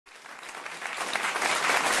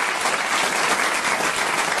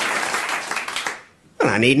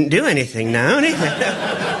I needn't do anything now, need I?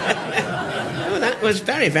 Oh, that was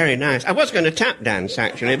very, very nice. I was going to tap dance,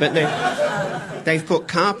 actually, but they've put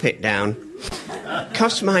carpet down.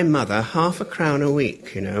 Cost my mother £0.50 a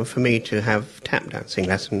week, you know, for me to have tap dancing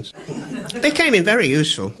lessons. They came in very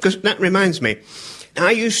useful, because that reminds me,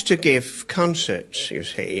 I used to give concerts, you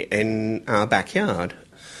see, in our backyard,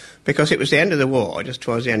 because it was the end of the war, just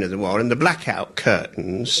towards the end of the war, and the blackout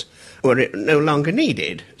curtains were no longer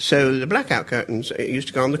needed. So the blackout curtains used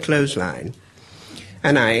to go on the clothesline,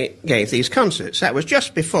 and I gave these concerts. That was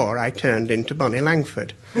just before I turned into Bonnie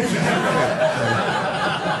Langford.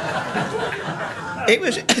 It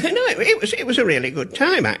was a really good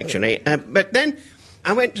time, actually. But then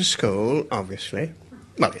I went to school, obviously.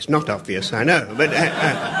 Well, it's not obvious, I know, but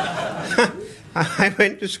I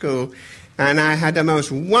went to school, and I had a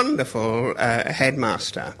most wonderful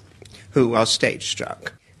headmaster who was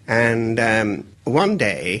stage-struck. And one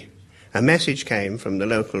day, a message came from the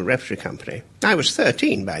local repertory company. I was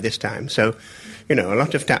 13 by this time, so, you know, a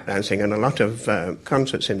lot of tap dancing and a lot of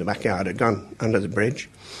concerts in the backyard had gone under the bridge.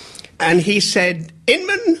 And he said,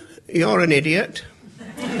 "Inman, you're an idiot.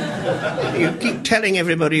 You keep telling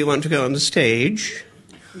everybody you want to go on the stage.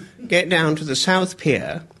 Get down to the South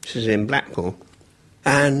Pier," this is in Blackpool,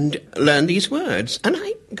 "and learn these words." And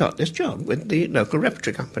I got this job with the local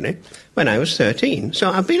repertory company when I was 13. So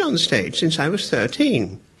I've been on the stage since I was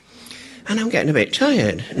 13. And I'm getting a bit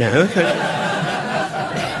tired now.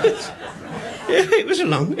 It was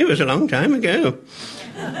a long time ago.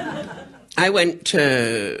 I went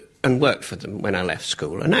and worked for them when I left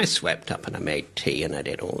school, and I swept up and I made tea and I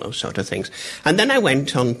did all those sort of things. And then I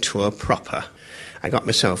went on tour proper. I got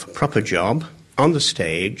myself a proper job on the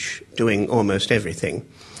stage, doing almost everything.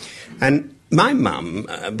 And my mum,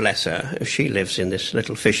 bless her, she lives in this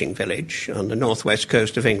little fishing village on the northwest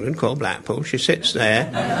coast of England called Blackpool. She sits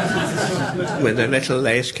there with a little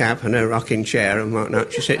lace cap and a rocking chair and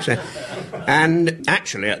whatnot. She sits there. And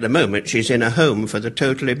actually, at the moment, she's in a home for the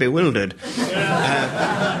totally bewildered.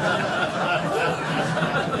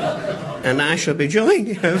 And I shall be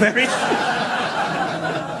joining her very soon.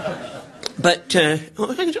 But,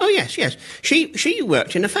 yes. She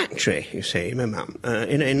worked in a factory, you see, my mum,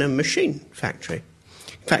 in a machine factory.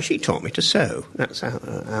 In fact, she taught me to sew. That's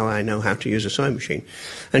how I know how to use a sewing machine.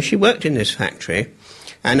 And she worked in this factory,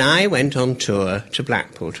 and I went on tour to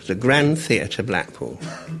Blackpool, to the Grand Theatre Blackpool,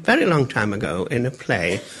 very long time ago, in a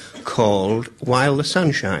play called While the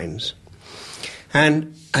Sun Shines.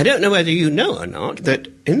 And I don't know whether you know or not that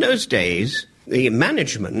in those days the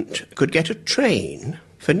management could get a train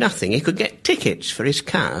for nothing. He could get tickets for his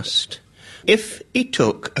cast if he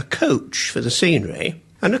took a coach for the scenery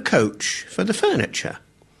and a coach for the furniture.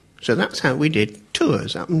 So that's how we did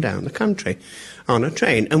tours up and down the country on a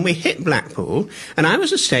train. And we hit Blackpool, and I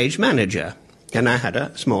was a stage manager, and I had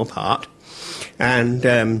a small part. And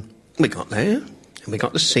we got there, and we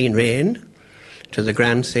got the scenery in to the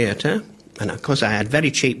Grand Theatre. And, of course, I had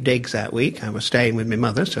very cheap digs that week. I was staying with my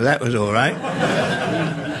mother, so that was all right.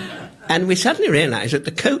 And we suddenly realised that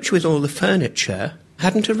the coach with all the furniture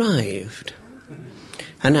hadn't arrived.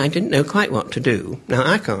 And I didn't know quite what to do. Now,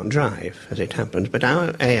 I can't drive, as it happens, but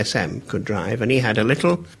our ASM could drive, and he had a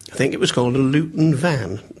little, I think it was called a Luton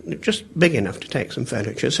van, just big enough to take some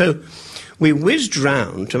furniture. So we whizzed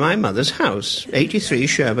round to my mother's house, 83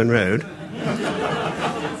 Sherburn Road.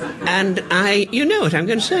 And you know what I'm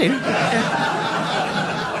going to say.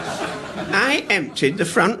 I emptied the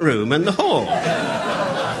front room and the hall.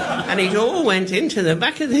 And it all went into the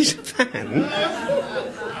back of this van.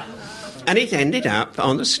 And it ended up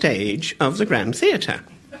on the stage of the Grand Theatre.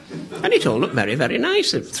 And it all looked very, very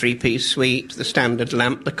nice. The three-piece suite, the standard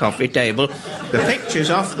lamp, the coffee table, the pictures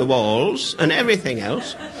off the walls, and everything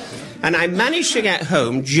else. And I managed to get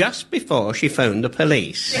home just before she phoned the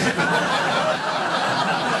police.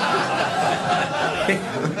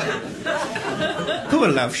 Poor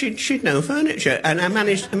love, she'd no furniture. And I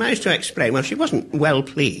managed to explain, well, she wasn't well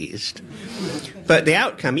pleased. But the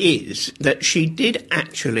outcome is that she did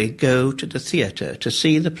actually go to the theatre to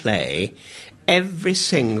see the play every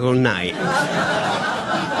single night.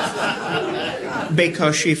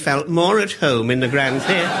 Because she felt more at home in the Grand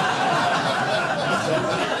Theatre.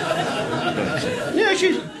 Yeah,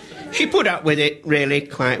 she put up with it really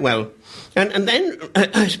quite well. And then,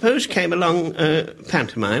 I suppose, came along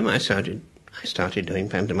pantomime. I started doing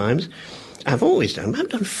pantomimes. I've done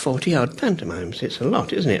 40-odd pantomimes. It's a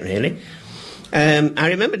lot, isn't it, really? I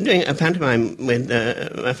remember doing a pantomime with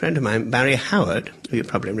a friend of mine, Barry Howard, who you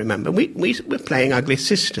probably remember. We were playing Ugly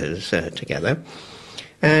Sisters together.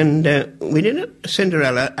 And we did a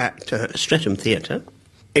Cinderella at Streatham Theatre.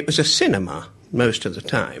 It was a cinema, most of the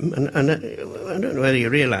time, and I don't know whether you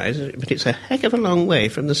realise it, but it's a heck of a long way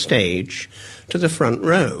from the stage to the front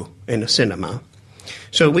row in a cinema.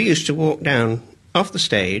 So we used to walk down off the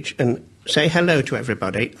stage and say hello to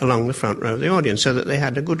everybody along the front row of the audience so that they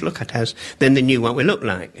had a good look at us. Then they knew what we looked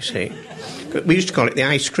like, you see. We used to call it the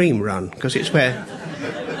ice cream run, because it's where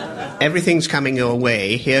everything's coming your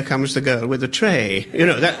way, here comes the girl with the tray. You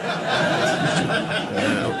know, that...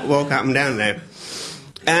 walk up and down there.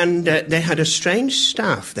 And they had a strange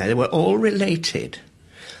staff there. They were all related.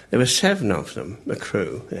 There were 7 of them, the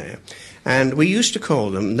crew there. And we used to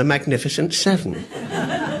call them the Magnificent Seven,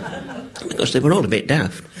 because they were all a bit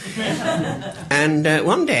daft. And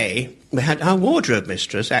one day, we had our wardrobe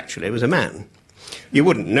mistress, actually, was a man. You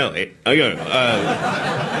wouldn't know it. Well,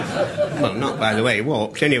 not by the way he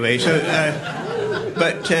walked, anyway. So,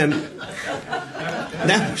 but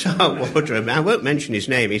that was our wardrobe. I won't mention his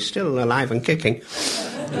name. He's still alive and kicking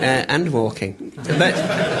and walking.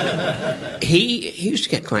 But he used to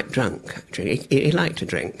get quite drunk, actually. He liked to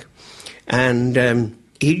drink. And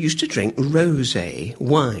he used to drink rosé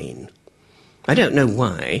wine. I don't know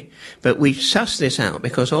why, but we sussed this out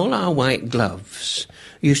because all our white gloves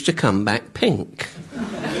used to come back pink.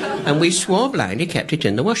 And we swore blind he kept it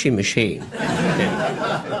in the washing machine.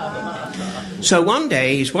 So one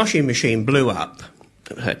day his washing machine blew up,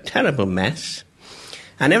 a terrible mess,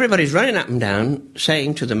 and everybody's running up and down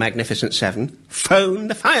saying to the Magnificent Seven, phone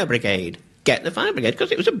the fire brigade. Get the fire brigade,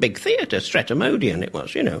 because it was a big theatre, Streatham Odeon it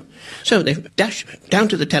was, you know. So they dash down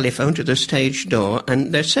to the telephone, to the stage door,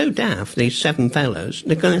 and they're so daft, these 7 fellows,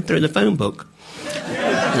 they're going through the phone book.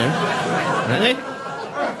 No? Are they?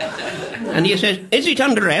 And he says, is it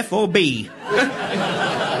under F or B?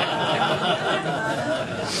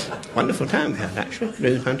 Wonderful time we had, actually,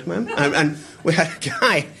 doing the pantomime. And we had a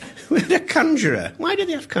guy, we had a conjurer. Why did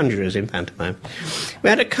they have conjurers in pantomime? We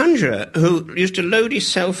had a conjurer who used to load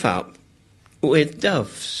himself up with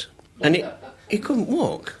doves, and he couldn't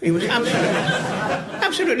walk. He was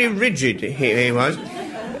absolutely rigid, he was.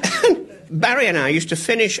 And Barry and I used to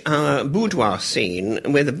finish our boudoir scene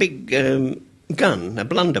with a big gun, a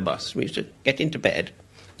blunderbuss. We used to get into bed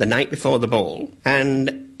the night before the ball,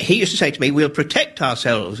 and he used to say to me, we'll protect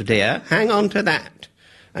ourselves, dear, hang on to that.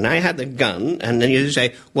 And I had the gun, and then he used to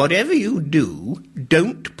say, whatever you do,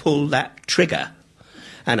 don't pull that trigger.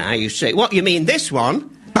 And I used to say, what, you mean this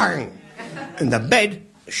one? Bang! And the bed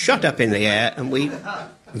shot up in the air, and we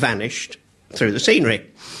vanished through the scenery.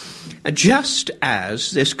 Just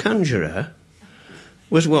as this conjurer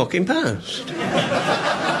was walking past.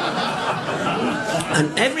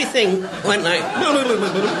 And everything went like...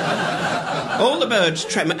 all the birds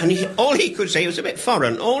trembled, and all he could say was a bit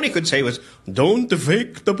foreign. All he could say was, don't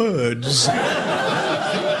fake the birds.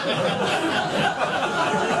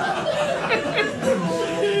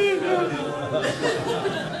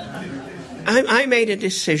 I made a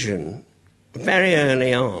decision very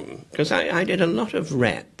early on, because I did a lot of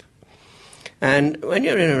rep. And when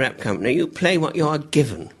you're in a rep company, you play what you are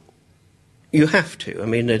given. You have to. I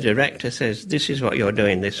mean, the director says, this is what you're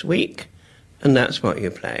doing this week, and that's what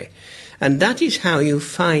you play. And that is how you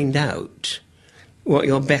find out what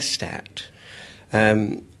you're best at.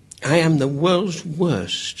 I am the world's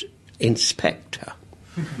worst inspector.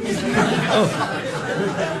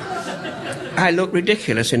 I look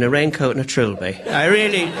ridiculous in a raincoat and a trilby. I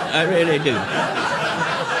really do.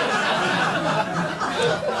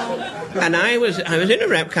 And I was in a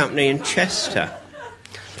rep company in Chester,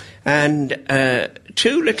 and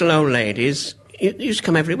 2 little old ladies used to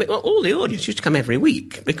come every week. Well, all the audience used to come every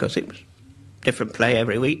week, because it was different play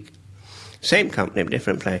every week. Same company, but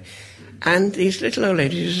different play. And these little old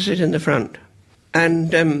ladies used to sit in the front.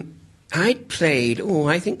 And I'd played,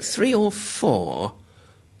 I think 3 or 4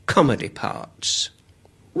 comedy parts.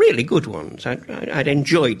 Really good ones. I'd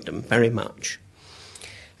enjoyed them very much.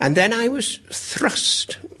 And then I was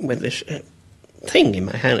thrust with this thing in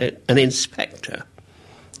my hand, an inspector,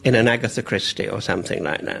 in an Agatha Christie or something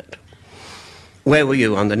like that. Where were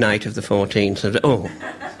you on the night of the 14th?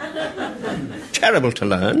 Terrible to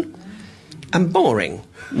learn, and boring,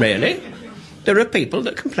 really. There are people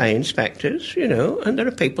that can play inspectors, you know, and there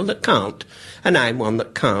are people that can't. And I'm one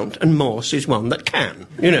that can't, and Morse is one that can.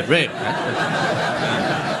 You know, really.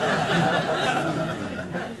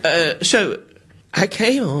 So I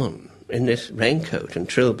came on in this raincoat and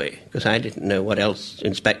trilby, because I didn't know what else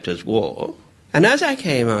inspectors wore. And as I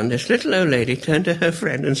came on, this little old lady turned to her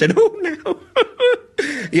friend and said, oh, now,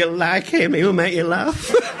 you'll like him, he'll make you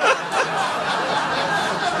laugh.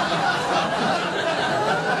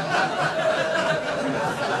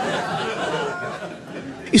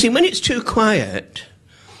 You see, when it's too quiet,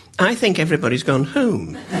 I think everybody's gone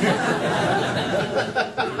home.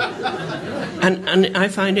 And I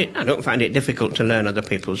don't find it difficult to learn other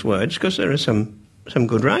people's words, because there are some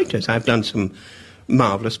good writers. I've done some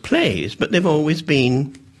marvellous plays, but they've always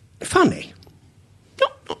been funny.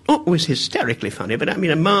 Not always hysterically funny, but I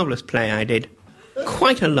mean, a marvellous play I did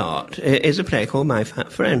quite a lot is a play called My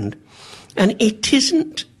Fat Friend. And it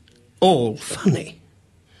isn't all funny.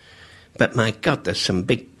 But my God, there's some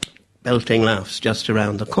big belting laughs just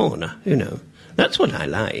around the corner, you know. That's what I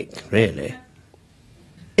like, really.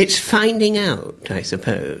 It's finding out, I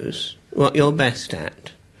suppose, what you're best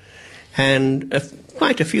at. And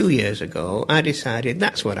quite a few years ago, I decided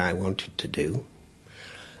that's what I wanted to do.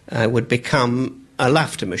 I would become a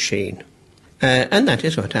laughter machine. And that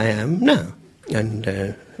is what I am now. And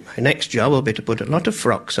my next job will be to put a lot of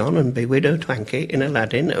frocks on and be Widow Twankey in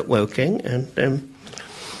Aladdin at Woking and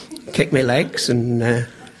kick my legs and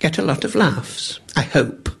get a lot of laughs, I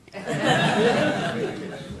hope.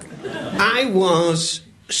 I was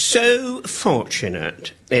so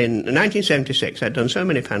fortunate. In 1976, I'd done so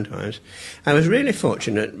many pantomimes. I was really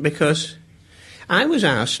fortunate because I was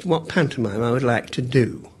asked what pantomime I would like to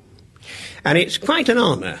do. And it's quite an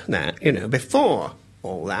honour that, you know, before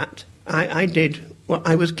all that, I did what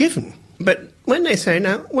I was given. But when they say,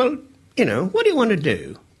 now, well, you know, what do you want to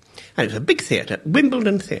do? And it was a big theatre,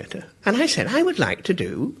 Wimbledon Theatre. And I said, I would like to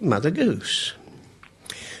do Mother Goose.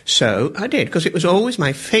 So I did, because it was always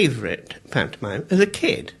my favourite pantomime as a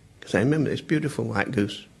kid. Because I remember this beautiful white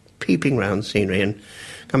goose peeping round scenery and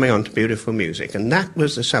coming on to beautiful music. And that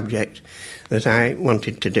was the subject that I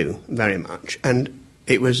wanted to do very much. And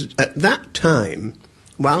it was at that time,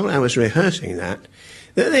 while I was rehearsing that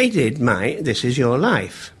they did my This Is Your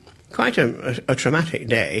Life. Quite a traumatic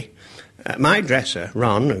day. My dresser,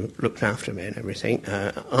 Ron, who looked after me and everything,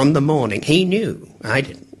 on the morning, he knew, I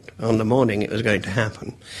didn't, on the morning it was going to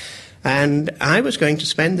happen. And I was going to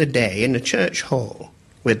spend the day in a church hall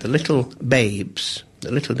with the little babes,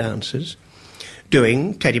 the little dancers,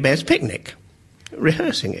 doing Teddy Bear's Picnic,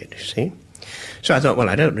 rehearsing it, you see. So I thought, well,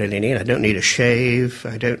 I don't need a shave,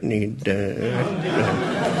 I don't need,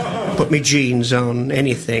 put my jeans on,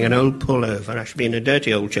 anything, an old pullover. I should be in a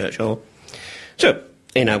dirty old church hall. So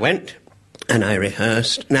in I went, and I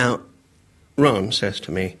rehearsed. Now, Ron says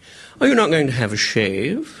to me, "Oh, you're not going to have a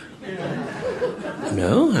shave?"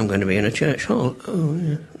 "No, I'm going to be in a church hall." "Oh,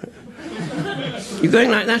 yeah. You're going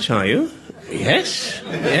like that, are you?" Yes,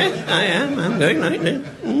 I am. I'm going like that.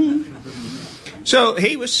 So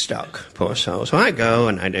he was stuck, poor soul. So I go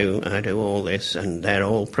and I do all this, and they're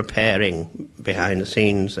all preparing behind the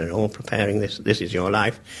scenes. They're all preparing this. This Is Your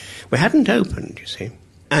Life. We hadn't opened, you see.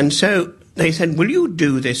 And so they said, "Will you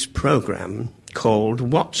do this programme called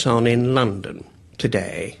What's On in London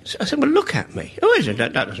today?" So I said, "Well, look at me." "Oh, is it?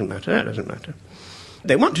 That doesn't matter. That doesn't matter."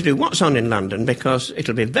 They want to do What's On in London because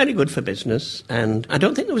it'll be very good for business. And I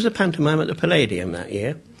don't think there was a pantomime at the Palladium that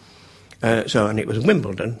year. And it was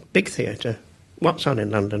Wimbledon, big theatre. What's On in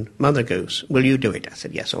London, Mother Goose, will you do it? I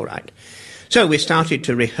said, yes, all right. So we started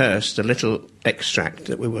to rehearse the little extract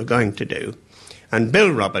that we were going to do. And Bill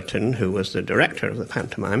Roberton, who was the director of the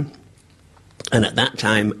pantomime, and at that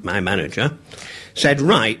time my manager, said,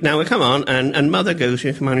 "Right, now we come on, and Mother Goose,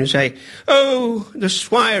 you come on and say, 'Oh, the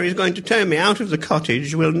squire is going to turn me out of the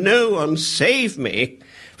cottage. Will no one save me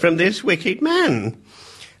from this wicked man?'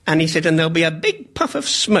 And he said, 'And there'll be a big puff of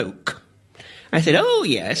smoke.' I said, 'Oh,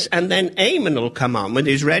 yes,' and then Inman will come on with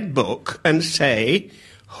his red book and say,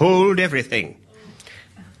 'Hold everything.'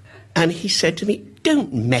 And he said to me,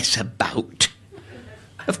 'Don't mess about.'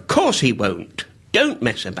 Of course he won't. Don't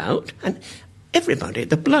mess about. And everybody,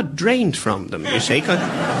 the blood drained from them, you see, 'cause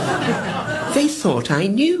they thought I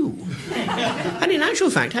knew. And in actual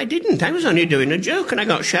fact, I didn't. I was only doing a joke, and I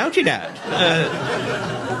got shouted at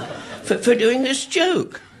for doing this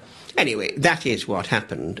joke. Anyway, that is what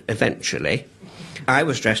happened eventually. I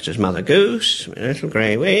was dressed as Mother Goose, with a little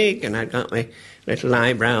grey wig, and I'd got my little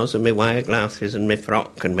eyebrows and my wire glasses and my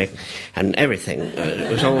frock and everything.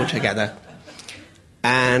 It was all together.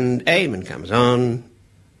 And Eamon comes on,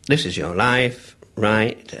 "This Is Your Life,"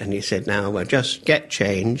 right? And he said, "Now we'll just get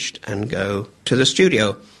changed and go to the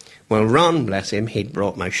studio." Well, Ron, bless him, he'd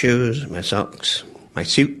brought my shoes, my socks, my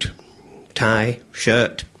suit, tie,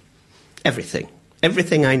 shirt, everything.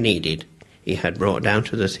 Everything I needed he had brought down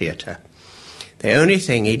to the theatre. The only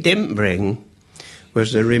thing he didn't bring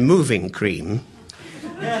was the removing cream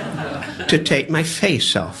to take my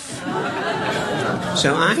face off.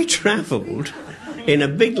 So I travelled in a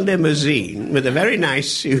big limousine with a very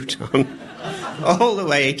nice suit on all the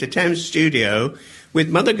way to Thames Studio with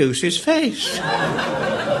Mother Goose's face. It's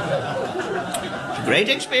a great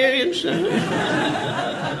experience.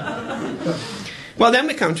 Well, then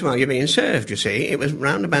we come to Are You Being Served, you see. It was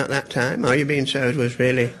round about that time. Are You Being Served was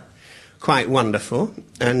really quite wonderful.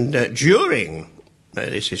 And during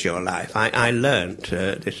This Is Your Life, I learnt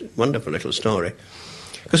this wonderful little story.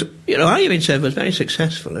 Because, you know, Are You Being Served was very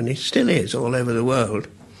successful, and it still is all over the world.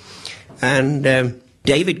 And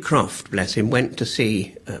David Croft, bless him, went to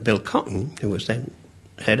see Bill Cotton, who was then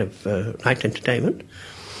head of Night Entertainment.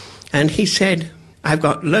 And he said, I've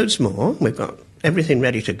got loads more. We've got everything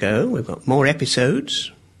ready to go. We've got more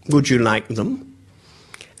episodes. Would you like them?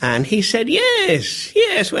 And he said,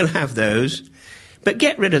 yes, we'll have those. But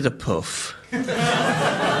get rid of the puff.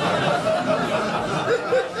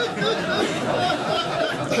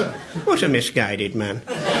 What a misguided man.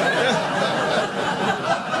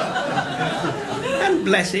 And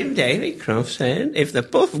bless him, David Croft said, if the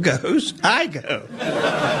puff goes, I go.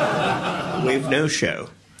 We've no show.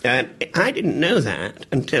 And I didn't know that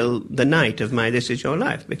until the night of my This Is Your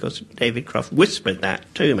Life, because David Croft whispered that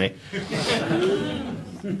to me.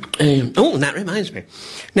 That reminds me.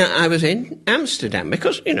 Now, I was in Amsterdam,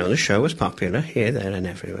 because, you know, the show was popular here, there and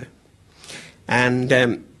everywhere. And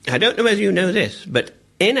I don't know whether you know this, but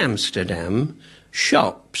in Amsterdam,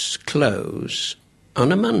 shops close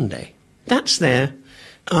on a Monday. That's their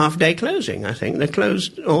half-day closing, I think. They're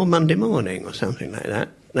closed all Monday morning or something like that.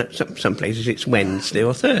 Some places it's Wednesday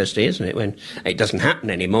or Thursday, isn't it? When it doesn't happen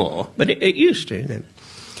anymore, but it used to. Then.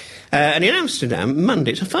 And in Amsterdam,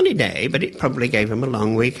 Monday, it's a funny day, but it probably gave them a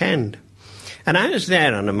long weekend. And I was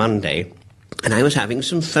there on a Monday, and I was having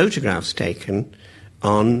some photographs taken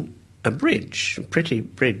on a bridge, a pretty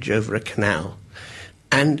bridge over a canal.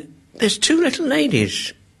 And there's two little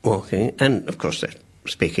ladies walking, and of course they're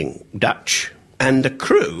speaking Dutch. And the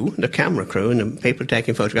crew, the camera crew and the people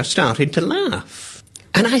taking photographs started to laugh.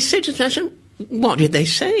 And I said to them, what did they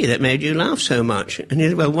say that made you laugh so much? And he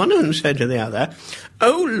said, well, one of them said to the other,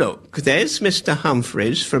 oh, look, there's Mr.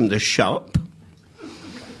 Humphreys from the shop.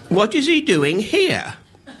 What is he doing here?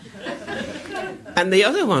 And the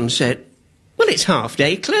other one said, well, it's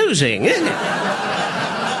half-day closing, isn't it?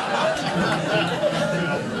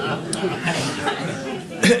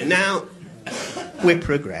 Now, we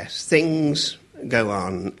progress. Things go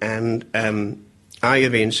on, and Are You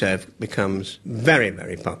Being Served becomes very,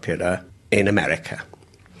 very popular in America,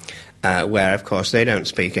 where, of course, they don't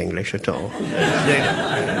speak English at all.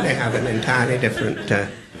 They have an entirely different,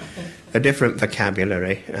 a different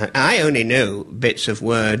vocabulary. I only knew bits of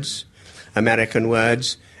words, American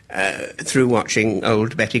words, through watching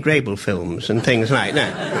old Betty Grable films and things like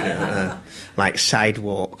that, you know, like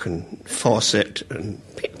Sidewalk and Fawcett and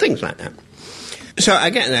things like that. So I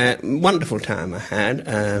get there, wonderful time I had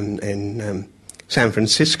in San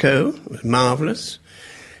Francisco. It was marvellous.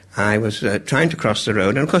 I was trying to cross the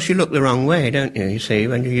road, and of course you look the wrong way, don't you see,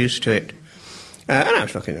 when you're used to it. And I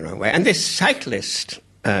was looking the wrong way. And this cyclist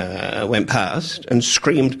went past and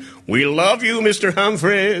screamed, "We love you, Mr.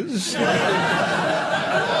 Humphreys!"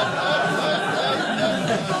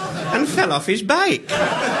 and fell off his bike.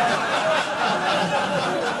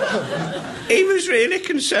 He was really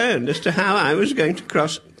concerned as to how I was going to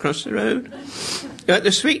cross the road.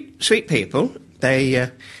 The sweet people,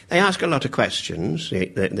 they ask a lot of questions,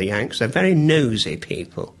 the Yanks. They're very nosy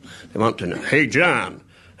people. They want to know, "Hey, John,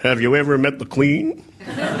 have you ever met the Queen?"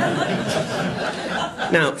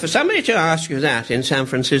 Now, for somebody to ask you that in San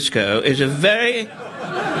Francisco is a very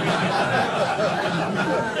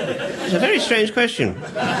strange question.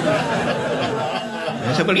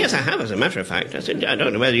 I said, well, yes, I have, as a matter of fact. I said, I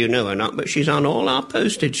don't know whether you know or not, but she's on all our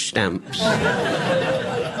postage stamps.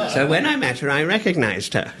 So when I met her, I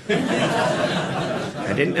recognised her.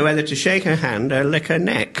 I didn't know whether to shake her hand or lick her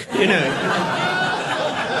neck, you know.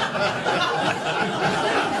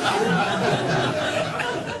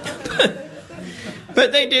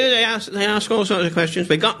 But they do, they ask all sorts of questions.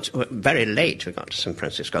 Very late, we got to San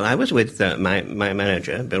Francisco. I was with my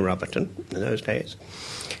manager, Bill Roberton, in those days.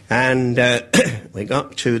 And we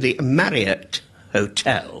got to the Marriott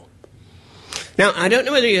Hotel. Now, I don't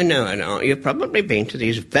know whether you know or not, you've probably been to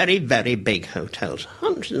these very, very big hotels,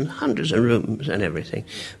 hundreds and hundreds of rooms and everything.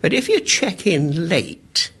 But if you check in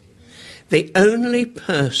late, the only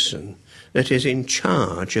person that is in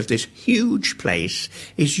charge of this huge place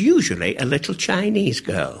is usually a little Chinese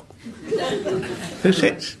girl who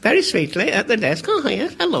sits very sweetly at the desk. Oh,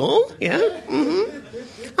 yes, hello, yeah, mm-hmm.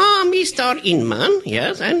 Ah, Mr. Inman,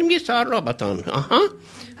 yes, and Mr. Roberton, uh-huh.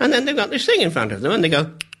 And then they've got this thing in front of them, and they go...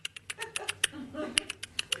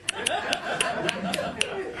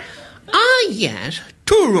 Ah, yes,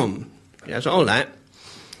 2 room. Yes, all that.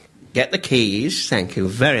 Get the keys, thank you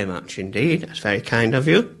very much indeed. That's very kind of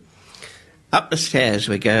you. Up the stairs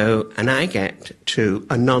we go, and I get to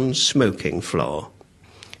a non-smoking floor.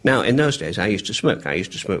 Now, in those days, I used to smoke. I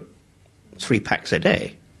used to smoke 3 packs a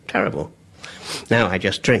day. Terrible. Now I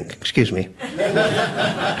just drink. Excuse me.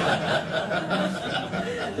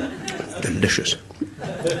 Delicious.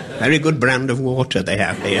 Very good brand of water they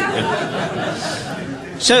have here.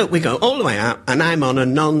 So we go all the way up, and I'm on a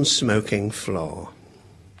non-smoking floor.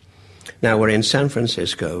 Now, we're in San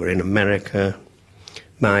Francisco. We're in America.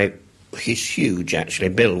 He's huge, actually.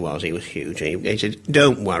 Bill was. He was huge. He said,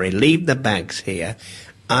 don't worry, leave the bags here.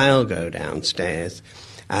 I'll go downstairs,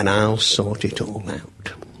 and I'll sort it all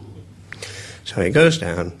out. So he goes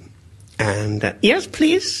down, and, yes,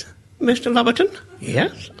 please, Mr. Loberton?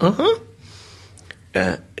 Yes,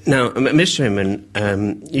 now, Mr.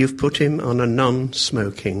 Inman, you've put him on a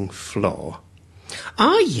non-smoking floor.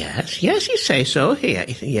 Ah, yes, you say so. Here,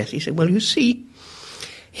 yes, he said, well, you see,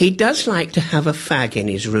 he does like to have a fag in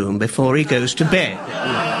his room before he goes to bed.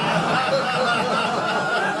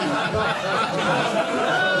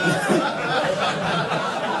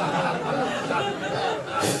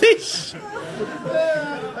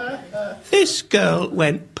 This girl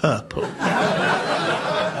went purple.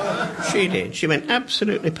 She did. She went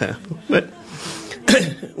absolutely purple. But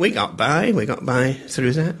we got by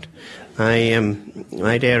through that.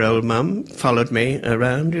 My dear old mum followed me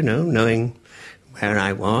around, knowing where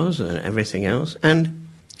I was and everything else. And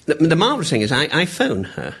the marvellous thing is I phone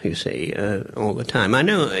her, you see, all the time. I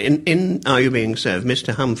know in Are You Being Served,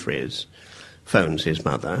 Mr. Humphreys phones his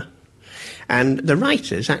mother. And the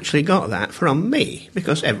writers actually got that from me,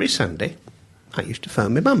 because every Sunday I used to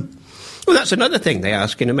phone my mum. Well, that's another thing they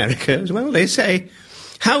ask in America as well. They say,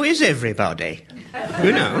 how is everybody?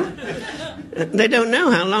 They don't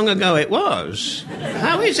know how long ago it was.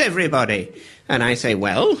 How is everybody? And I say,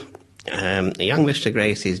 well, young Mr.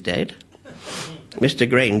 Grace is dead. Mr.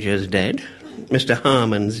 Granger's dead. Mr.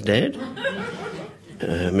 Harmon's dead.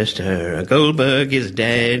 Mr. Goldberg is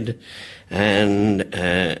dead.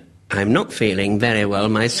 And I'm not feeling very well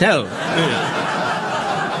myself.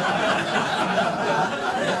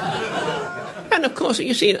 And of course,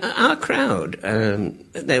 you see, our crowd,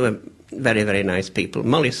 they were very, very nice people.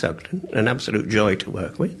 Molly Sugden, an absolute joy to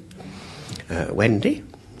work with. Wendy,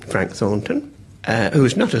 Frank Thornton,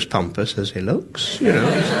 who's not as pompous as he looks,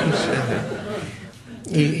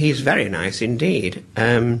 he's very nice indeed.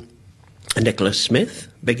 Nicholas Smith,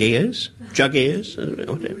 big ears, jug ears,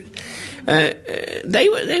 whatever. They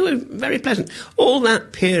were very pleasant. All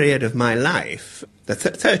that period of my life, the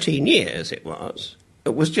 13 years it was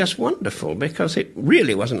just wonderful, because it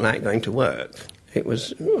really wasn't like going to work. It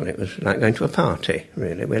was like going to a party,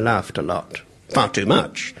 really. We laughed a lot. Far too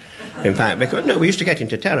much, in fact, because we used to get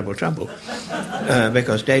into terrible trouble,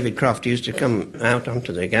 because David Croft used to come out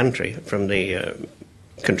onto the gantry from the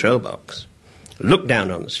control box, look down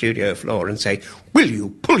on the studio floor and say, will you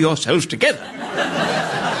pull yourselves together?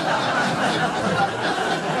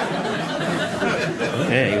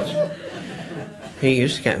 He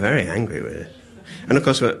used to get very angry with it. And of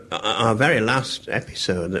course, our very last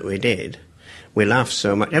episode that we did, we laughed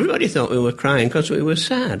so much. Everybody thought we were crying because we were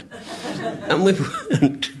sad. And we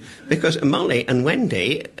weren't, because Molly and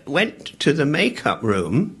Wendy went to the makeup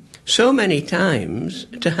room so many times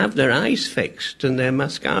to have their eyes fixed and their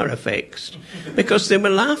mascara fixed, because they were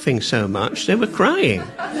laughing so much they were crying.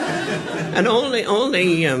 And all the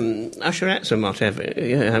usherettes and whatever,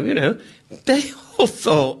 they all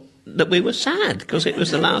thought that we were sad because it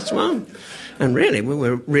was the last one. And really, we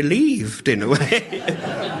were relieved in a way.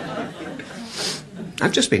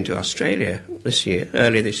 I've just been to Australia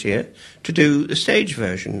earlier this year, to do the stage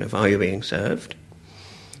version of Are You Being Served,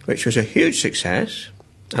 which was a huge success.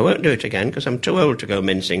 I won't do it again because I'm too old to go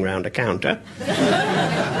mincing round a counter.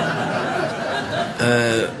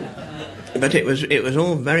 But it was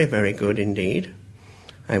all very, very good indeed.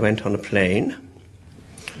 I went on a plane.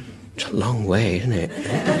 It's a long way, isn't it?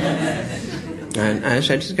 And I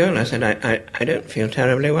said to the girl, I don't feel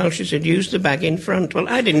terribly well. She said, use the bag in front. Well,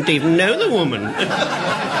 I didn't even know the woman.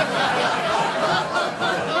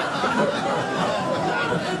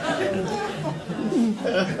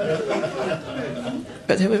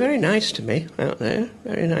 But they were very nice to me out there,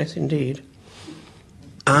 very nice indeed.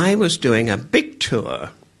 I was doing a big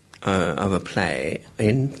tour of a play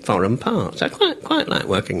in foreign parts. I quite like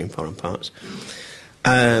working in foreign parts.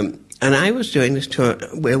 And I was doing this tour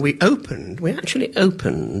where we actually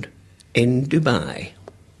opened in Dubai.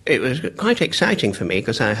 It was quite exciting for me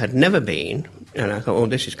because I had never been, and I thought,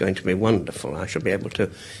 this is going to be wonderful. I shall be able to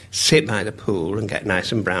sit by the pool and get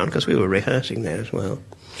nice and brown, because we were rehearsing there as well.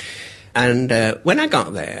 And when I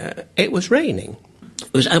got there, it was raining.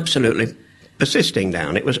 It was absolutely persisting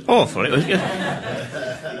down. It was awful. It was just...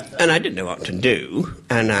 And I didn't know what to do,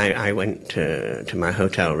 and I went to my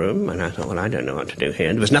hotel room, and I thought, well, I don't know what to do here.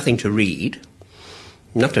 And there was nothing to read.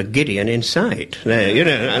 Not a Gideon in sight. There, you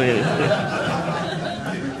know, I mean...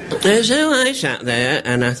 So I sat there,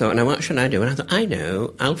 and I thought, now what should I do? And I thought, I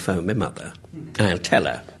know, I'll phone my mother. I'll tell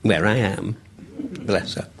her where I am.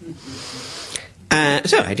 Bless her.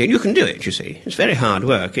 So I did. You can do it, you see. It's very hard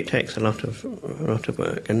work. It takes a lot of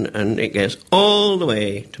work, and it goes all the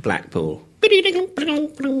way to Blackpool.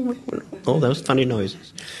 All those funny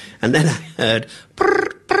noises. And then I heard...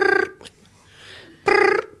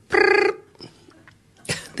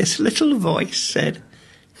 This little voice said,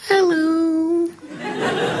 hello.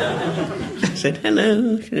 I said,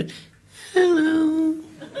 hello. She said, hello.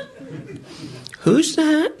 Who's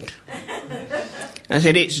that? I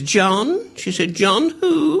said, it's John. She said, John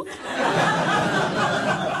who?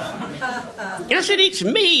 I said, it's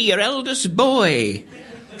me, your eldest boy.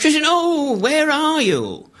 She said, oh, where are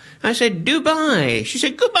you? I said, Dubai. She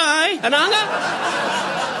said, goodbye. And hung up.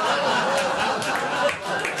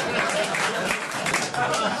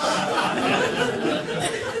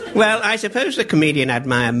 Well, I suppose the comedian I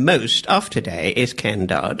admire most of today is Ken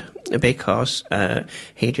Dodd, because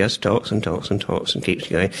he just talks and talks and talks and keeps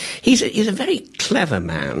going. He's a very clever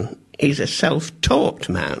man. He's a self-taught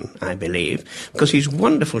man, I believe, because he's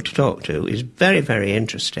wonderful to talk to. He's very, very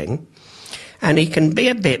interesting. And he can be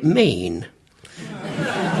a bit mean.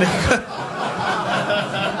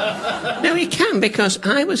 No, he can, because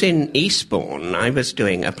I was in Eastbourne. I was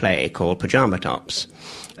doing a play called Pyjama Tops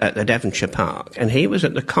at the Devonshire Park, and he was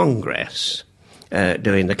at the Congress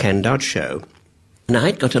doing the Ken Dodd show. And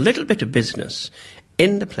I'd got a little bit of business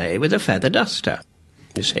in the play with a feather duster,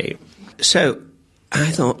 you see. So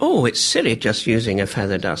I thought, oh, it's silly just using a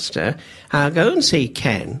feather duster. I'll go and see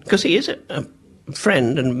Ken, because he is a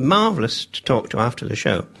friend and marvellous to talk to after the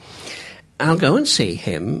show. I'll go and see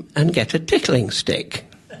him and get a tickling stick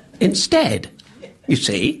instead, you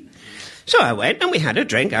see. So I went and we had a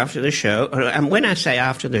drink after the show. And when I say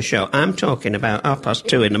after the show, I'm talking about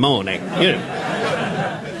 2:30 in the morning, you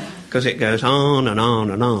know, because it goes on and on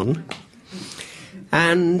and on.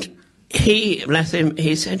 And he, bless him,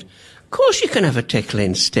 he said, of course you can have a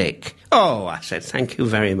tickling stick. Oh, I said, thank you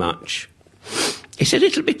very much. He said,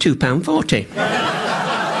 it'll be £2.40.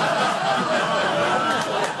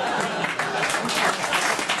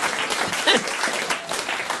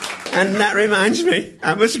 And that reminds me,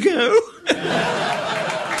 I must go.